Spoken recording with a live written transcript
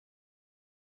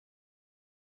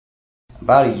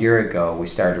About a year ago, we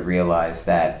started to realize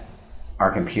that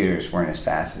our computers weren't as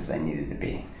fast as they needed to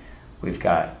be. We've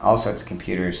got all sorts of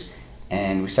computers,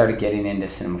 and we started getting into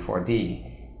Cinema 4D,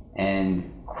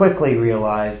 and quickly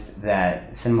realized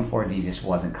that Cinema 4D just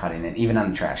wasn't cutting it, even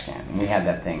on the trash can. And we had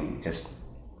that thing just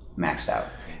maxed out.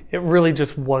 It really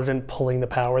just wasn't pulling the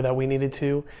power that we needed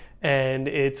to. And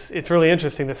it's really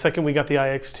interesting. The second we got the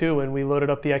iX2 and we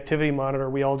loaded up the activity monitor,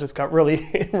 we all just got really,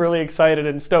 really excited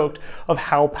and stoked of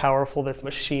how powerful this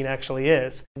machine actually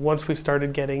is. Once we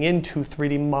started getting into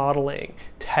 3D modeling,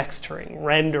 texturing,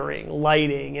 rendering,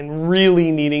 lighting, and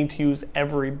really needing to use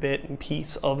every bit and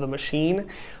piece of the machine,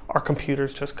 our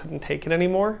computers just couldn't take it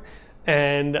anymore.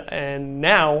 And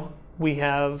now we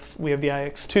have the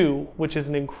iX2, which is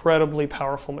an incredibly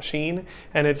powerful machine,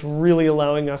 and it's really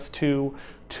allowing us to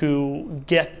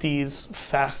get these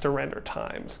faster render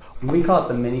times. We call it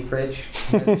the mini fridge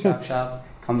at the Chop Shop.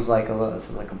 Comes like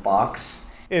a box.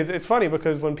 It's funny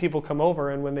because when people come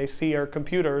over and when they see our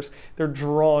computers, they're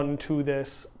drawn to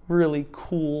this really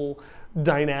cool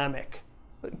dynamic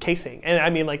casing. And I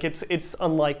mean, like it's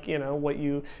unlike, you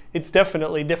know, it's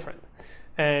definitely different.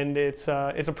 And it's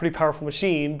a pretty powerful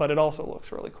machine, but it also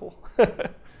looks really cool.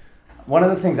 One of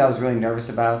the things I was really nervous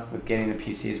about with getting a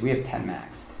PC is we have 10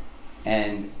 Macs,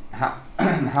 and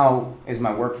how is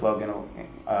my workflow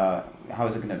how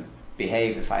is it gonna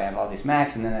behave if I have all these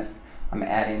Macs and then if I'm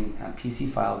adding PC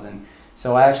files in?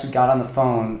 So I actually got on the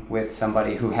phone with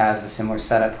somebody who has a similar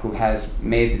setup, who has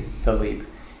made the leap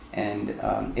and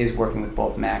is working with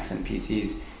both Macs and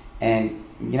PCs. And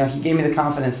you know, he gave me the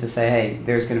confidence to say, hey,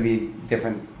 there's going to be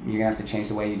different, you're going to have to change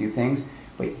the way you do things,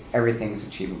 but everything's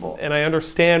achievable. And I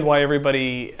understand why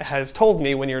everybody has told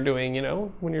me when you're doing, you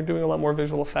know, when you're doing a lot more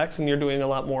visual effects and you're doing a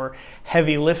lot more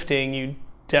heavy lifting, you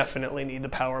definitely need the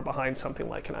power behind something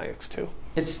like an iX2.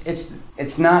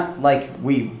 It's not like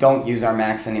we don't use our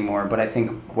Macs anymore, but I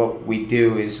think what we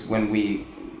do is when we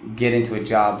get into a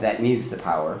job that needs the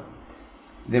power,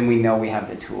 then we know we have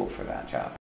the tool for that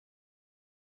job.